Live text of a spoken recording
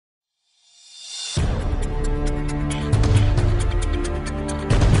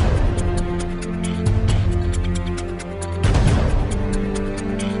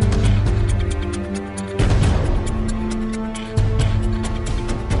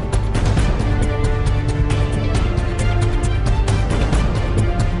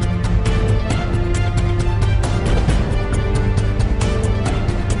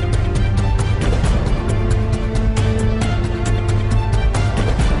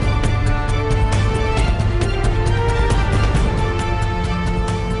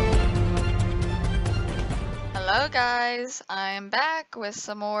guys, I'm back with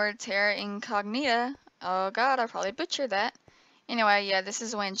some more Terra Incognita. Oh god, I probably butchered that. Anyway, yeah, this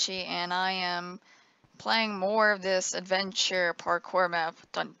is Winchy, and I am playing more of this adventure parkour map.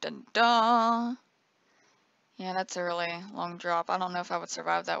 Dun dun dun! Yeah, that's a really long drop. I don't know if I would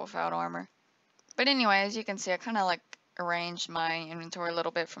survive that without armor. But anyway, as you can see, I kind of like arranged my inventory a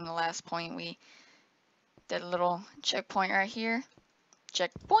little bit from the last point. We did a little checkpoint right here.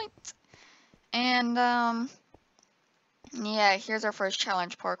 Checkpoint! And, yeah, here's our first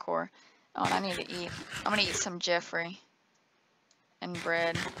challenge, parkour. Oh, and I need to eat. I'm gonna eat some Jeffrey and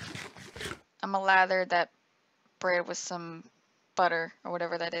bread. I'm gonna lather that bread with some butter or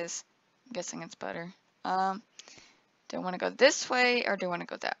whatever that is. I'm guessing it's butter. Do I want to go this way or do I want to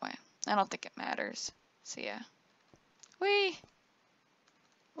go that way? I don't think it matters. So yeah. Whee!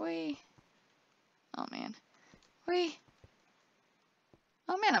 Whee! Oh man. Whee!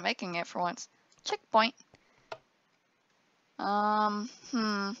 Oh man, I'm making it for once. Checkpoint.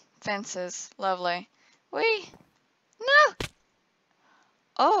 Fences. Lovely. Whee! No!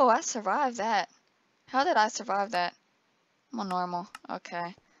 Oh, I survived that. How did I survive that? I'm on normal.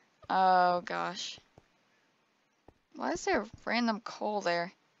 Okay. Oh gosh. Why is there random coal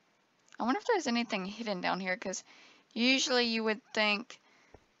there? I wonder if there's anything hidden down here, because usually you would think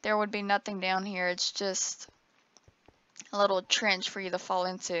there would be nothing down here. It's just a little trench for you to fall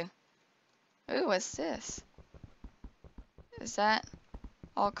into. Ooh, what's this? Is that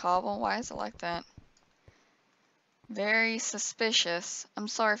all cobble? Why is it like that? Very suspicious. I'm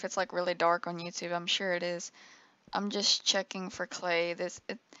sorry if it's like really dark on YouTube. I'm sure it is. I'm just checking for clay.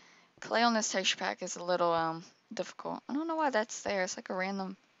 Clay on this texture pack is a little difficult. I don't know why that's there. It's like a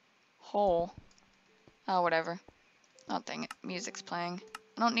random hole. Oh, whatever. Oh, dang it. Music's playing.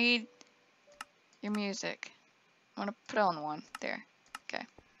 I don't need your music. I want to put on one. There. Okay.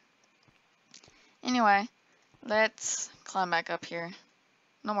 Anyway, let's climb back up here.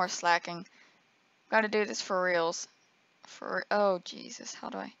 No more slacking. Gotta do this for reals. Oh, Jesus. How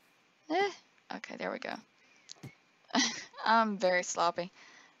do I? Okay, there we go. I'm very sloppy.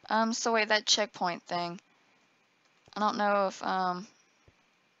 So wait, that checkpoint thing. I don't know if, I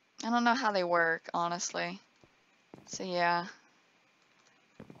don't know how they work, honestly. So yeah.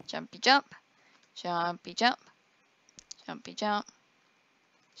 Jumpy jump. Jumpy jump. Jumpy jump.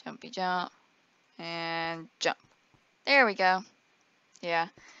 Jumpy jump. And jump. There we go. Yeah.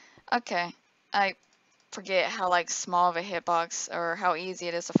 Okay. I forget how like small of a hitbox or how easy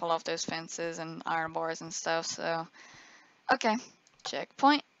it is to fall off those fences and iron bars and stuff, so. Okay.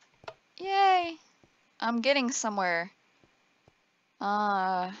 Checkpoint. Yay! I'm getting somewhere.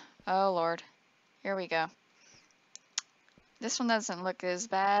 Oh lord. Here we go. This one doesn't look as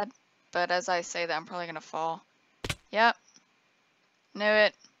bad, but as I say that, I'm probably gonna fall. Yep. Knew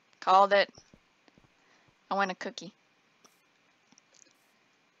it. Called it. I want a cookie.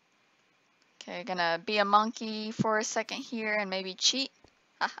 Okay, gonna be a monkey for a second here and maybe cheat.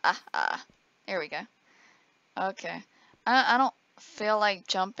 Ha ha ha. There we go. Okay. I don't feel like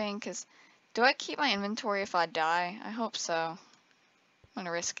jumping, because do I keep my inventory if I die? I hope so. I'm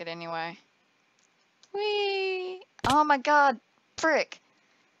gonna risk it anyway. Whee! Oh my god! Frick!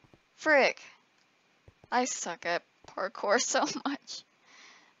 Frick! I suck at parkour so much.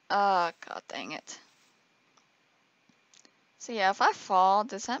 Oh, god dang it. So yeah, if I fall,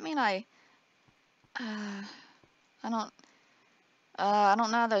 does that mean I don't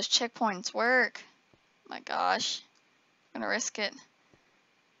know how those checkpoints work. My gosh. I'm gonna risk it.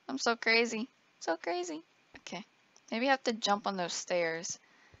 I'm so crazy. So crazy. Okay. Maybe I have to jump on those stairs.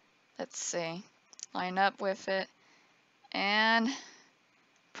 Let's see. Line up with it. And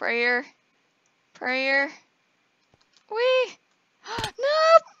prayer. Prayer. Whee!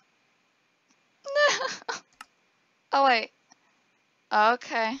 No! No! Oh wait.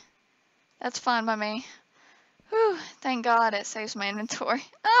 Okay. That's fine by me. Whew, thank God it saves my inventory.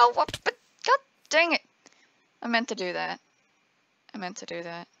 Oh, what? But god dang it. I meant to do that. I meant to do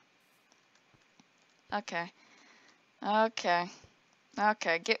that. Okay. Okay.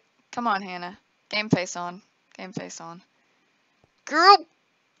 Okay, come on, Hannah. Game face on. Game face on. Girl!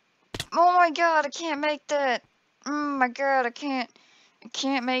 Oh my god, I can't make that. Oh my god, I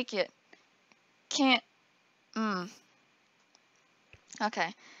can't make it. Can't. Okay.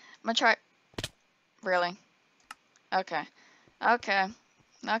 I'm gonna try. Really? Okay. Okay.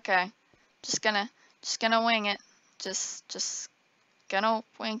 Okay. Just gonna wing it. Just gonna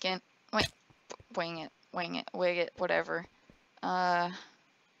wing it. Wing it, wig it, whatever. I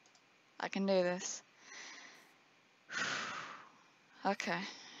can do this. Okay.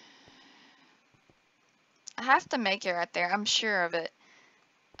 I have to make it right there. I'm sure of it.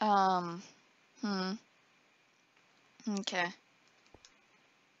 Okay.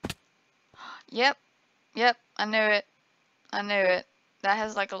 Yep. Yep. I knew it. I knew it. That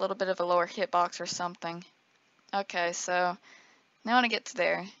has like a little bit of a lower hitbox or something. Okay, so now I want to get to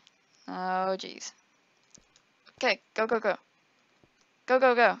there. Oh, jeez. Okay, go, go, go. Go,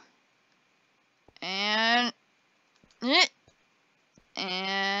 go, go. And... Nyeh.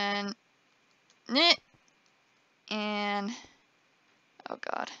 And... Nyeh. And... Oh,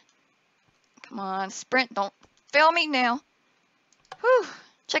 God. Come on, sprint. Don't fail me now. Whew.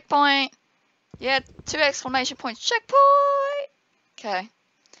 Checkpoint. Yeah, 2 exclamation points. Checkpoint! Okay.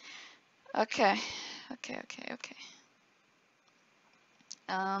 Okay. Okay, okay, okay.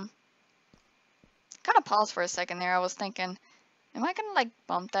 Kind of paused for a second there. I was thinking, am I gonna like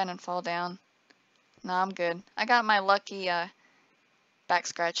bump that and fall down? No, I'm good. I got my lucky back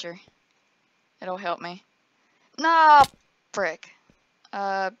scratcher. It'll help me. No, frick.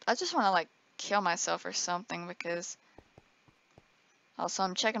 I just want to like kill myself or something because also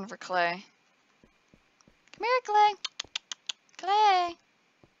I'm checking for clay. Come here, Clay. Clay.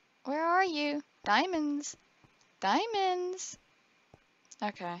 Where are you? Diamonds. Diamonds.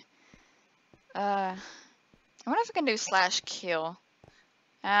 Okay. I wonder if I can do /kill.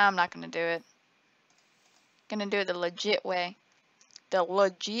 I'm not gonna do it. Gonna do it the legit way. The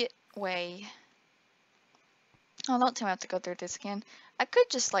legit way. Oh, don't tell me I have to go through this again. I could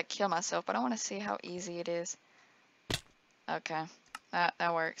just like kill myself, but I want to see how easy it is. Okay,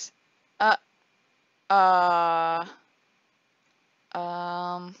 that works.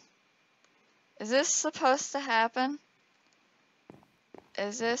 Is this supposed to happen?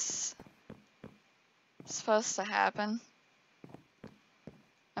 Is this supposed to happen?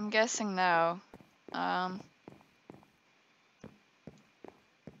 I'm guessing no. I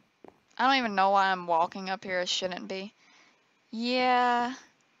don't even know why I'm walking up here. I shouldn't be. Yeah.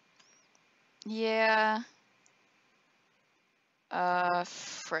 Yeah.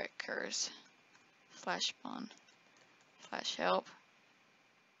 Frickers. /spawn. /help.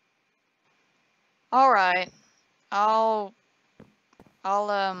 Alright. Huh.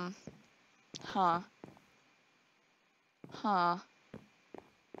 Huh.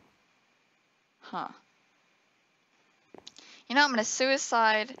 Huh. You know, I'm gonna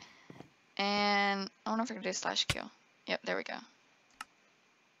suicide, and I wonder if I can do /kill. Yep, there we go.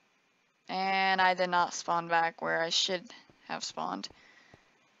 And I did not spawn back where I should have spawned.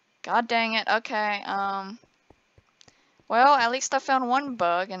 God dang it. Okay, well, at least I found one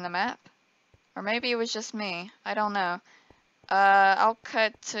bug in the map. Or maybe it was just me. I don't know. I'll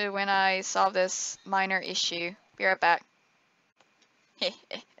cut to when I solve this minor issue. Be right back.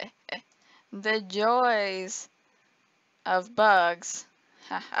 The joys of bugs.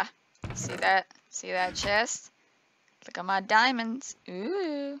 Haha. See that? See that chest? Look at my diamonds.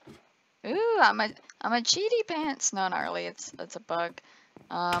 Ooh. Ooh, I'm a cheaty pants. No, not really. It's a bug.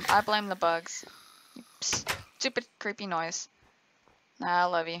 I blame the bugs. Psst, stupid creepy noise. Nah, I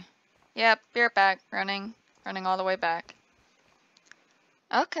love you. Yep, be right back. Running all the way back.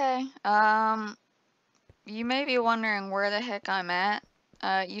 Okay. You may be wondering where the heck I'm at.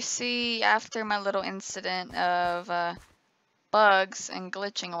 You see, after my little incident of bugs and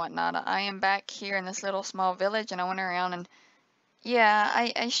glitching and whatnot, I am back here in this little small village, and I went around and yeah,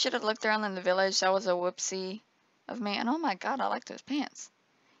 I should have looked around in the village. That was a whoopsie of me. And oh my god, I like those pants.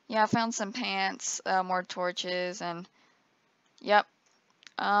 Yeah, I found some pants, more torches, and yep.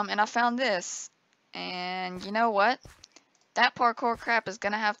 And I found this. And you know what? That parkour crap is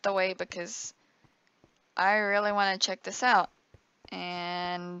gonna have to wait because I really want to check this out.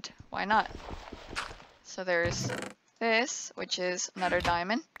 And why not? So there's this, which is another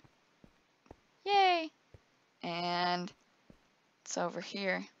diamond. Yay! And it's over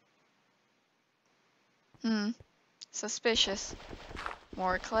here. Suspicious.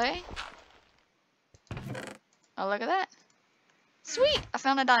 More clay. Oh, look at that. Sweet! I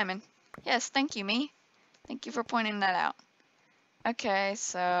found a diamond. Yes, thank you, me. Thank you for pointing that out. Okay,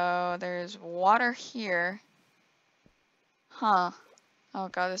 so there's water here. Huh. Oh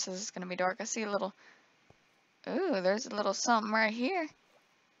god, this is gonna be dark. I see a little... Ooh, there's a little something right here.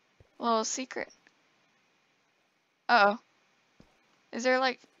 A little secret. Uh-oh. Is there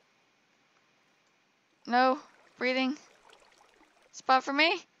like... No breathing spot for me?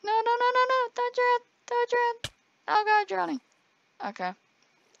 No, no, no, no, no. Don't drown. Don't drown. Oh god, drowning. Okay.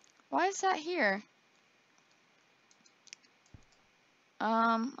 Why is that here?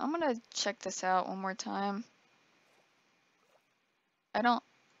 I'm gonna check this out one more time. I don't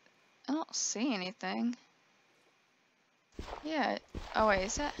see anything. Yeah. Oh wait,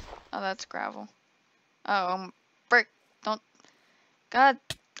 is that? Oh, that's gravel. Oh, frick. Don't. God,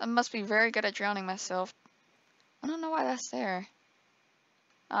 I must be very good at drowning myself. I don't know why that's there.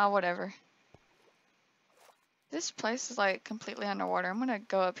 Ah, whatever. This place is like completely underwater. I'm gonna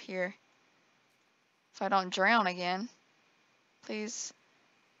go up here. If I don't drown again. Please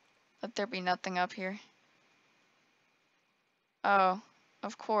let there be nothing up here. Oh,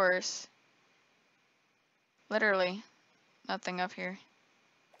 of course. Literally nothing up here.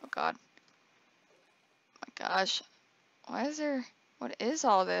 Oh god. Oh my gosh. Why is there... What is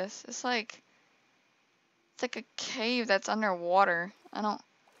all this? It's like a cave that's underwater. I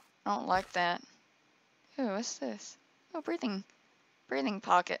don't like that. Ooh, what's this? Oh, breathing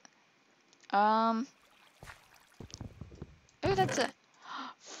pocket. Ooh, that's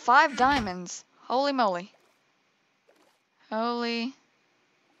 5 diamonds. Holy moly. Holy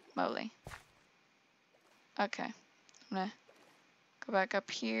moly. Okay. I'm gonna go back up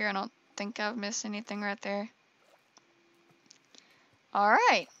here. I don't think I've missed anything right there.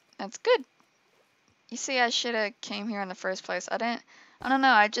 Alright. That's good. You see, I should have came here in the first place. I don't know.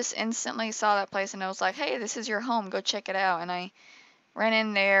 I just instantly saw that place and I was like, hey, this is your home. Go check it out. And I ran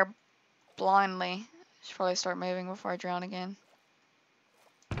in there blindly. Should probably start moving before I drown again.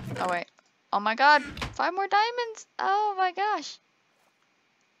 Oh, wait. Oh my god. 5 more diamonds. Oh my gosh.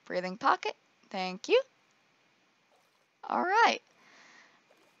 Breathing pocket. Thank you. Alright.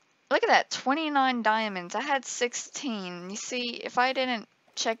 Look at that. 29 diamonds. I had 16. You see, if I didn't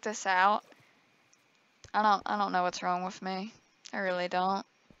check this out, I don't know what's wrong with me. I really don't.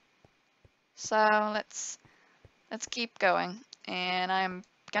 So let's keep going. And I'm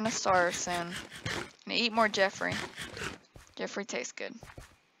gonna starve soon. I'm gonna eat more Jeffrey. Jeffrey tastes good.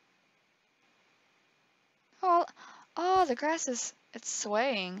 Oh, the grass it's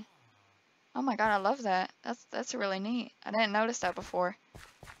swaying. Oh my god, I love that. That's really neat. I didn't notice that before.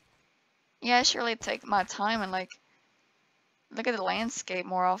 Yeah, I should really take my time and like look at the landscape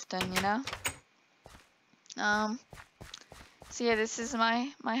more often, you know? So yeah, this is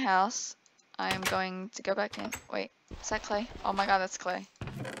my house. I am going to go back in. Wait, is that clay? Oh my god, that's clay.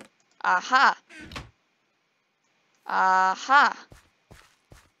 Aha! Aha!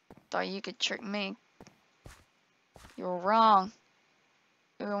 Thought you could trick me. You were wrong.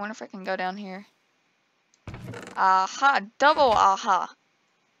 Ooh, I wonder if I can go down here. Aha! Double aha!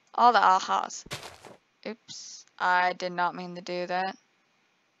 All the ahas. Oops. I did not mean to do that.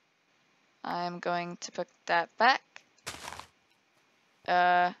 I'm going to put that back.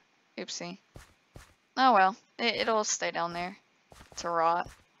 Oopsie. Oh well. It'll stay down there to rot.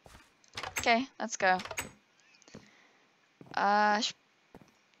 Okay, let's go. I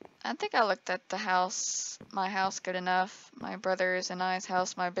think I looked at the house, my house good enough. My brother's and I's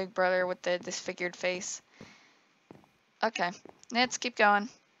house, my big brother with the disfigured face. Okay, let's keep going.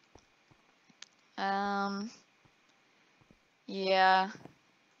 Yeah.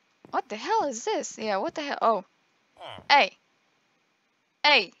 What the hell is this? Yeah, what the hell? Oh. Hey.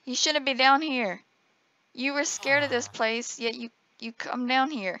 Hey, you shouldn't be down here. You were scared of this place, yet you come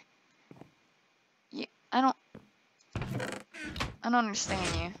down here. I don't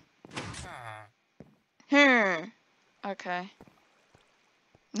understand you. Okay.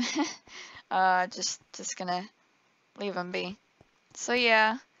 Just gonna leave him be. So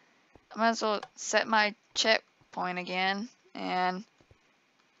yeah, I might as well set my checkpoint again and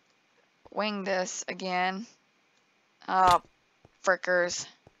wing this again. Oh, frickers.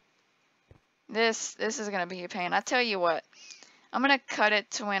 This is gonna be a pain. I tell you what, I'm gonna cut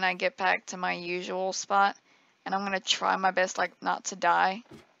it to when I get back to my usual spot, and I'm gonna try my best like not to die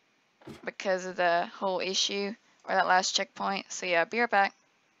because of the whole issue or that last checkpoint. So yeah, be right back.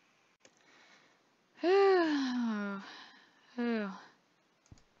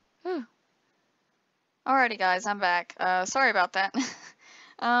 Alrighty guys, I'm back. Sorry about that.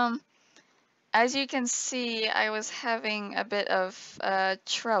 As you can see, I was having a bit of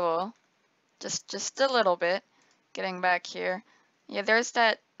trouble, just a little bit, getting back here. Yeah, there's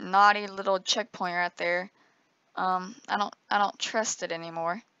that naughty little checkpoint right there. I don't trust it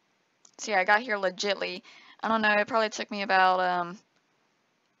anymore. So yeah, I got here legitly. I don't know, it probably took me about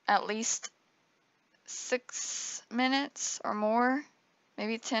at least 6 minutes or more,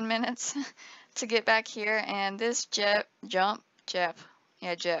 maybe 10 minutes to get back here, and this Jep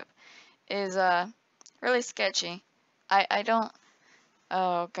is really sketchy. I don't,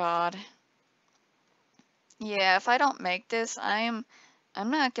 oh god. Yeah, if I don't make this, I'm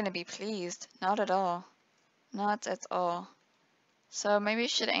not gonna be pleased. Not at all. Not at all. So maybe I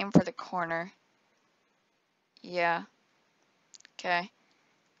should aim for the corner. Yeah. Okay.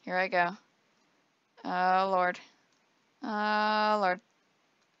 Here I go. Oh lord. Oh lord.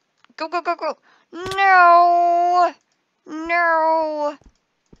 Go, go, go, go! No! No!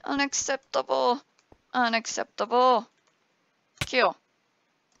 Unacceptable. Unacceptable. Kill.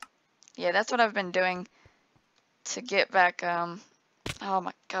 Yeah, that's what I've been doing to get back, oh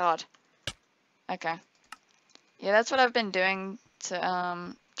my god. Okay. Yeah, that's what I've been doing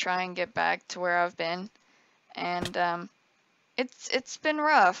to, try and get back to where I've been. And, it's been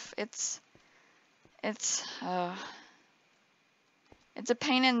rough. It's a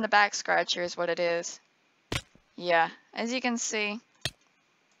pain in the back scratcher is what it is. Yeah, as you can see,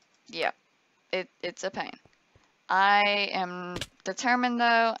 yeah, it's a pain. I am determined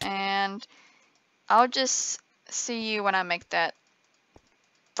though, and I'll just see you when I make that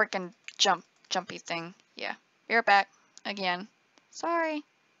freaking jumpy thing. Yeah, be right back again. Sorry.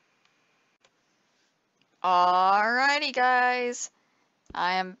 Alrighty, guys.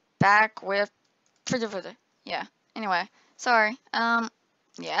 I am back with yeah. Anyway, sorry. Yeah,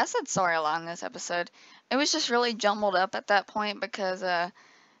 I said sorry a lot in this episode. It was just really jumbled up at that point because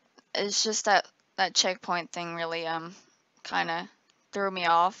it's just that checkpoint thing really kind of threw me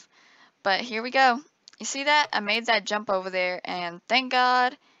off. But here we go. You see that? I made that jump over there, and thank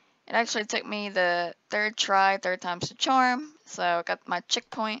God it actually took me the third try, third time's the charm. So I got my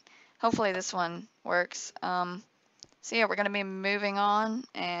checkpoint. Hopefully this one works. So yeah, we're gonna be moving on,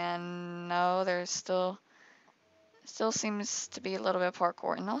 and no, there's still seems to be a little bit of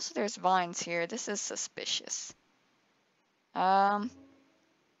parkour, and also there's vines here. This is suspicious.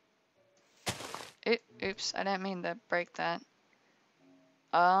 Oops, I didn't mean to break that.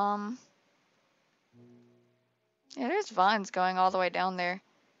 Yeah, there's vines going all the way down there.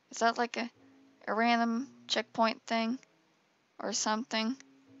 Is that like a random checkpoint thing or something?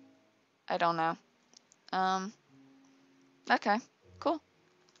 I don't know. Okay, cool.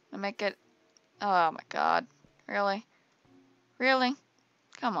 I make it. Oh my god, really? Really?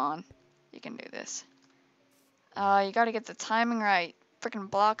 Come on, you can do this. You gotta get the timing right.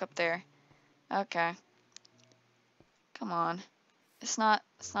 Freaking block up there. Okay. Come on. It's not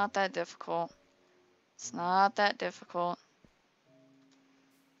that difficult. It's not that difficult.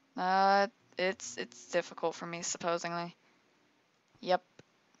 It's difficult for me, supposedly. Yep.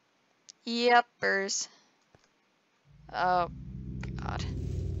 Yepers. Oh, God.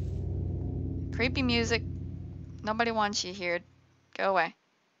 Creepy music. Nobody wants you here. Go away.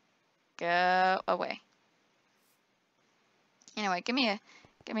 Go away. Anyway, give me,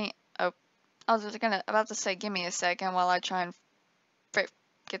 oh, I was about to say give me a second while I try and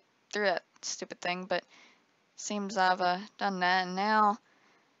get through that stupid thing, but seems I've done that, and now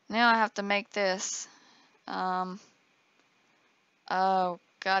I have to make this. Oh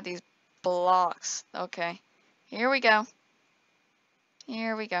God, these blocks. Okay, here we go.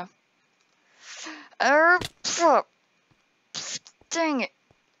 Here we go. Dang it.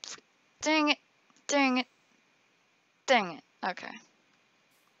 Dang it. Dang it. Dang it. Okay.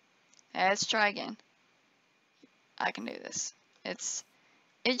 Let's try again. I can do this.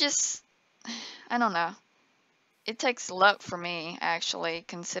 It just, I don't know. It takes luck for me, actually,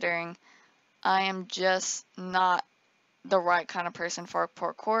 considering I am just not the right kind of person for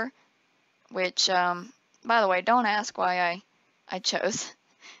parkour, which, by the way, don't ask why I chose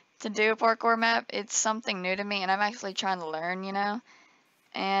to do a parkour map. It's something new to me, and I'm actually trying to learn, you know?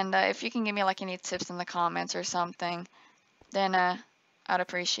 And if you can give me, like, any tips in the comments or something, then I'd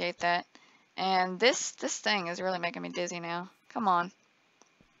appreciate that. And this thing is really making me dizzy now. Come on.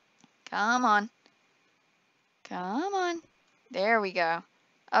 Come on. Come on. There we go.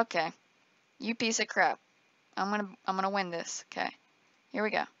 Okay. You piece of crap. I'm gonna win this. Okay. Here we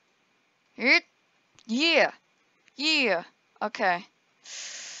go. Here. Yeah. Yeah. Okay.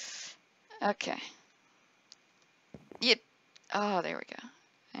 Okay. Yep. Oh, there we go.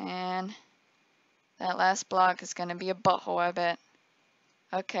 And that last block is gonna be a butthole, I bet.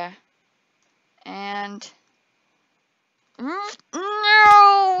 Okay. And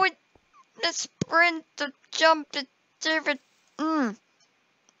no, the sprint, the jump, the different.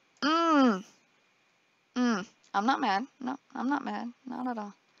 I'm not mad. No, I'm not mad. Not at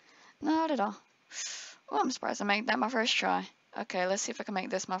all. Not at all. Oh, I'm surprised I made that my first try. Okay, let's see if I can make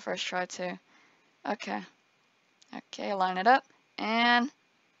this my first try too. Okay. Okay, line it up. And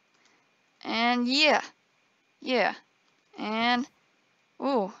yeah. Yeah. And,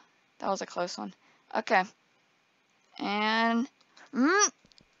 ooh, that was a close one. Okay. And,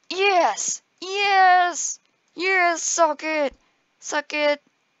 yes! Yes! Yes! Suck it! Suck it!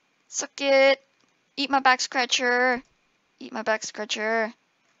 Suck it! Eat my back scratcher! Eat my back scratcher. I'm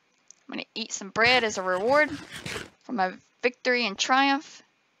gonna eat some bread as a reward for my victory and triumph.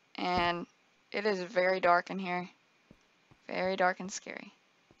 And it is very dark in here. Very dark and scary.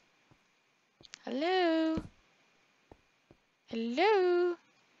 Hello? Hello? I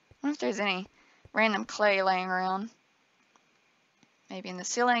wonder if there's any random clay laying around. Maybe in the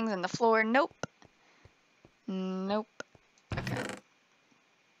ceilings and the floor. Nope. Nope. Okay.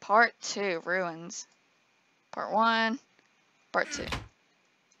 Part 2, ruins. Part 1, Part 2.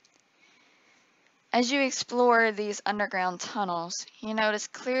 As you explore these underground tunnels, you notice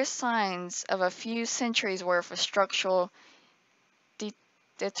clear signs of a few centuries worth of structural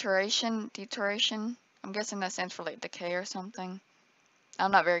deterioration. I'm guessing that stands for like decay or something.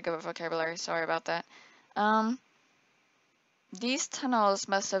 I'm not very good with vocabulary, sorry about that. These tunnels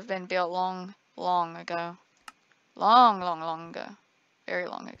must have been built long ago. Long ago. Very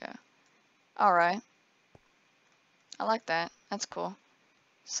long ago. Alright. I like that. That's cool.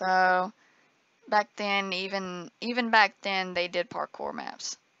 So, back then, even back then, they did parkour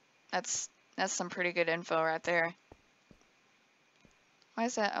maps. That's some pretty good info right there. Why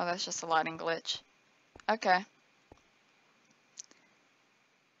is that? Oh, that's just a lighting glitch. Okay.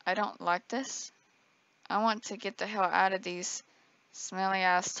 I don't like this. I want to get the hell out of these smelly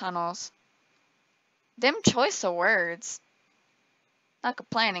ass tunnels. Them choice of words. Not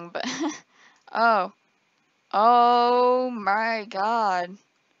complaining, but oh. Oh my god.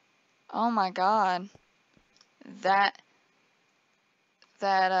 Oh my god. That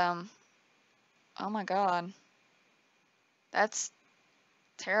oh my god. That's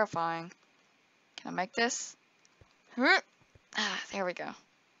terrifying. Can I make this? Ah, there we go.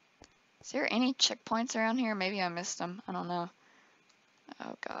 Is there any checkpoints around here? Maybe I missed them. I don't know.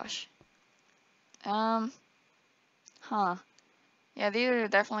 Oh gosh. Huh. Yeah, these are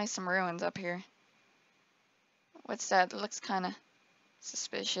definitely some ruins up here. What's that? It looks kind of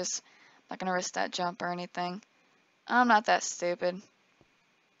suspicious. Not gonna risk that jump or anything. I'm not that stupid.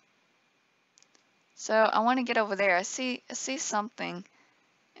 So I want to get over there. I see something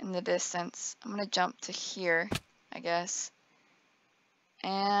in the distance. I'm gonna jump to here, I guess.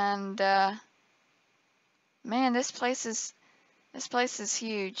 And man, this place is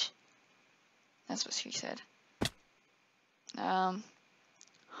huge. That's what she said.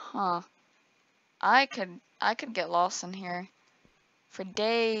 Huh. I could get lost in here for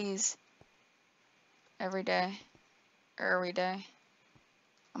days. Every day.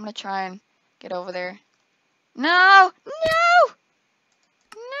 I'm gonna try and get over there. No! No!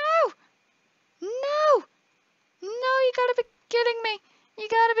 No! No! No, you gotta be kidding me! You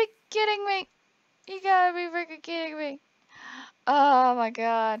gotta be kidding me! You gotta be freaking kidding me! Oh my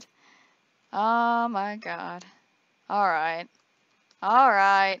god. Oh my god. Alright.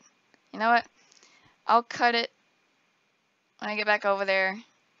 Alright. You know what? I'll cut it when I get back over there.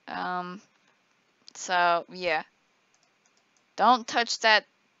 So, yeah. Don't touch that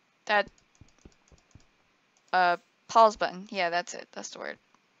pause button. Yeah, that's it. That's the word.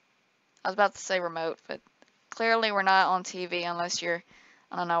 I was about to say remote, but clearly we're not on TV unless you're,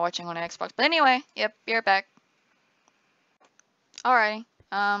 I don't know, watching on an Xbox. But anyway, yep, you're back. Alrighty.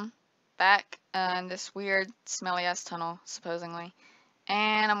 Back in this weird, smelly ass tunnel, supposedly.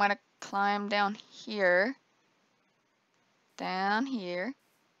 And I'm gonna climb down here. Down here.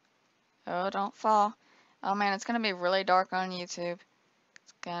 Oh, don't fall. Oh man, it's gonna be really dark on YouTube.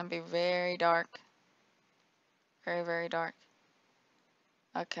 It's gonna be very dark. Very, very dark.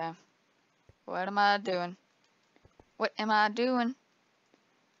 Okay. What am I doing? What am I doing?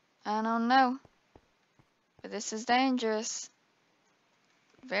 I don't know. But this is dangerous.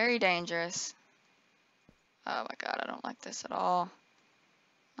 Very dangerous. Oh my god, I don't like this at all.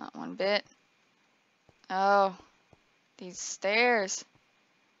 Not one bit. Oh. These stairs.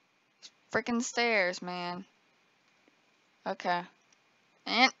 These freaking stairs, man. Okay.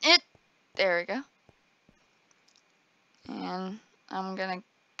 And it. There we go. And I'm gonna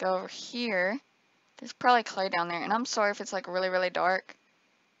go over here. There's probably clay down there. And I'm sorry if it's like really, really dark.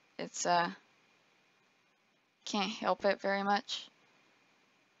 It's, can't help it very much.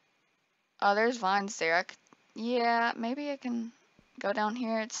 Oh, there's vines there. Yeah, maybe I can go down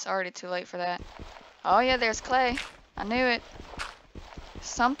here. It's already too late for that. Oh yeah, there's clay. I knew it.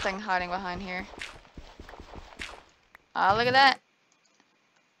 Something hiding behind here. Oh, look at that.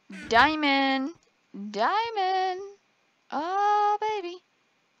 Diamond. Diamond. Oh, baby.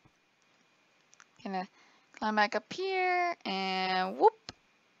 Gonna climb back up here and whoop.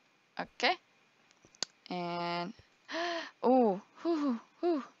 Okay. And ooh, whoo,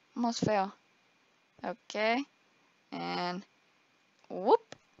 almost fell. Okay. And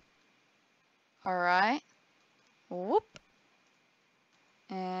whoop. Alright. Whoop.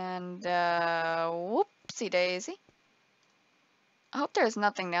 And whoopsie daisy. I hope there's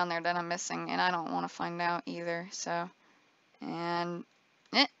nothing down there that I'm missing, and I don't want to find out either, so. And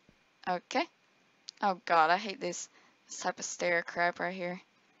okay. Oh god, I hate this type of stair crap right here.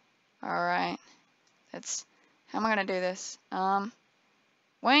 Alright. It's, how am I gonna do this?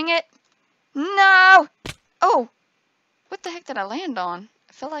 Wing it. No! Oh! What the heck did I land on?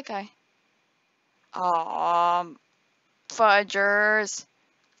 I feel like fudgers.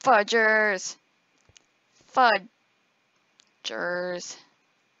 Fudgers. Fudgers.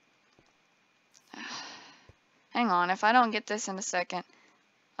 Hang on, if I don't get this in a second,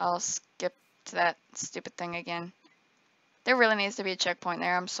 I'll skip to that stupid thing again. There really needs to be a checkpoint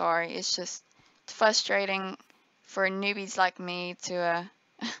there, I'm sorry. It's just frustrating for newbies like me to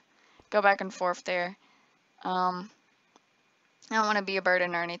go back and forth there. I don't want to be a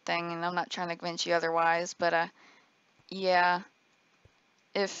burden or anything, and I'm not trying to convince you otherwise, but yeah,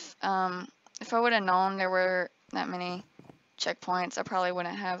 if I would have known there were that many checkpoints, I probably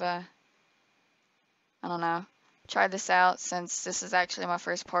wouldn't have I don't know, tried this out, since this is actually my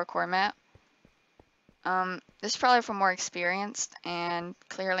first parkour map. This is probably for more experienced, and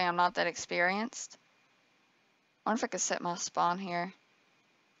clearly I'm not that experienced. I wonder if I could set my spawn here.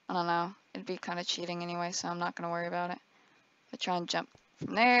 I don't know. It'd be kind of cheating anyway, so I'm not going to worry about it. I try and jump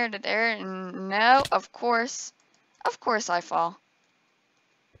from there to there, and no, of course I fall.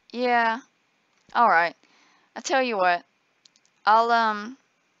 Yeah, alright. I tell you what,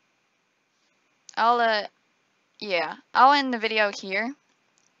 yeah, I'll end the video here,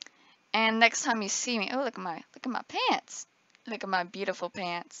 and next time you see me, oh, look at my pants. Look at my beautiful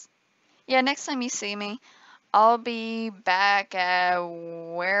pants. Yeah, next time you see me, I'll be back at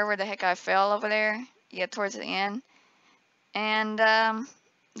wherever the heck I fell over there. Yeah, towards the end. And,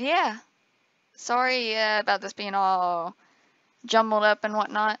 yeah. Sorry about this being all jumbled up and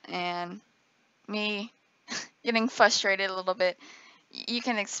whatnot, and me getting frustrated a little bit. You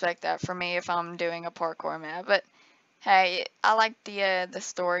can expect that from me if I'm doing a parkour map, but hey, I like the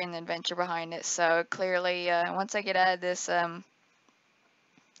story and the adventure behind it, so clearly, once I get out of this,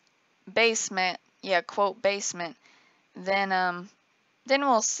 basement, yeah, quote, basement, then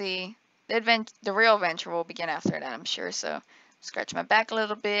we'll see. The real adventure will begin after that, I'm sure, so scratch my back a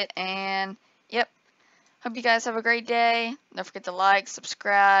little bit, and yep. Hope you guys have a great day. Don't forget to like,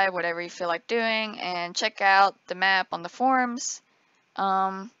 subscribe, whatever you feel like doing, and check out the map on the forums.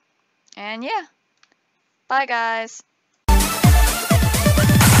 And yeah, bye guys.